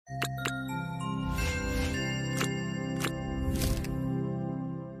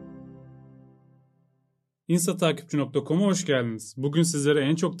InstaTakipc.com'a hoş geldiniz. Bugün sizlere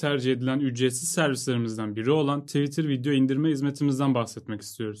en çok tercih edilen ücretsiz servislerimizden biri olan Twitter video indirme hizmetimizden bahsetmek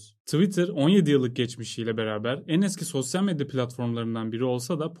istiyoruz. Twitter 17 yıllık geçmişiyle beraber en eski sosyal medya platformlarından biri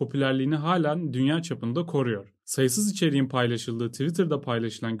olsa da popülerliğini halen dünya çapında koruyor. Sayısız içeriğin paylaşıldığı Twitter'da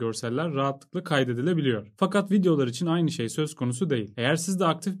paylaşılan görseller rahatlıkla kaydedilebiliyor. Fakat videolar için aynı şey söz konusu değil. Eğer siz de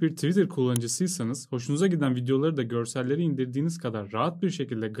aktif bir Twitter kullanıcısıysanız, hoşunuza giden videoları da görselleri indirdiğiniz kadar rahat bir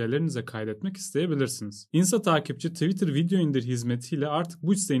şekilde galerinize kaydetmek isteyebilirsiniz. InstaTakipc Twitter video indir hizmetiyle artık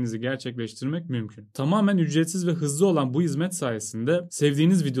bu isteğinizi gerçekleştirmek mümkün. Tamamen ücretsiz ve hızlı olan bu hizmet sayesinde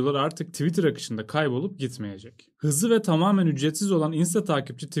sevdiğiniz videolar artık Twitter akışında kaybolup gitmeyecek. Hızlı ve tamamen ücretsiz olan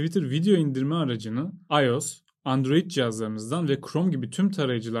InstaTakipc Twitter video indirme aracını iOS, Android cihazlarınızdan ve Chrome gibi tüm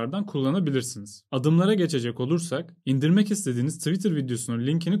tarayıcılardan kullanabilirsiniz. Adımlara geçecek olursak, indirmek istediğiniz Twitter videosunun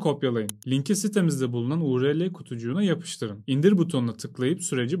linkini kopyalayın. Linki sitemizde bulunan URL kutucuğuna yapıştırın. İndir butonuna tıklayıp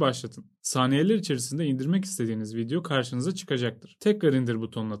süreci başlatın. Saniyeler içerisinde indirmek istediğiniz video karşınıza çıkacaktır. Tekrar indir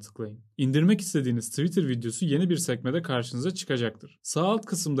butonuna tıklayın. İndirmek istediğiniz Twitter videosu yeni bir sekmede karşınıza çıkacaktır. Sağ alt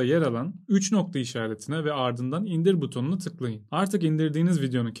kısımda yer alan 3 nokta işaretine ve ardından indir butonuna tıklayın. Artık indirdiğiniz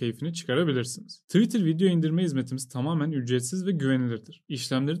videonun keyfini çıkarabilirsiniz. Twitter video indirme hizmetimiz tamamen ücretsiz ve güvenilirdir.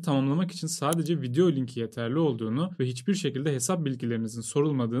 İşlemleri tamamlamak için sadece video linki yeterli olduğunu ve hiçbir şekilde hesap bilgilerinizin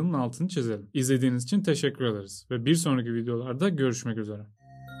sorulmadığının altını çizelim. İzlediğiniz için teşekkür ederiz ve bir sonraki videolarda görüşmek üzere.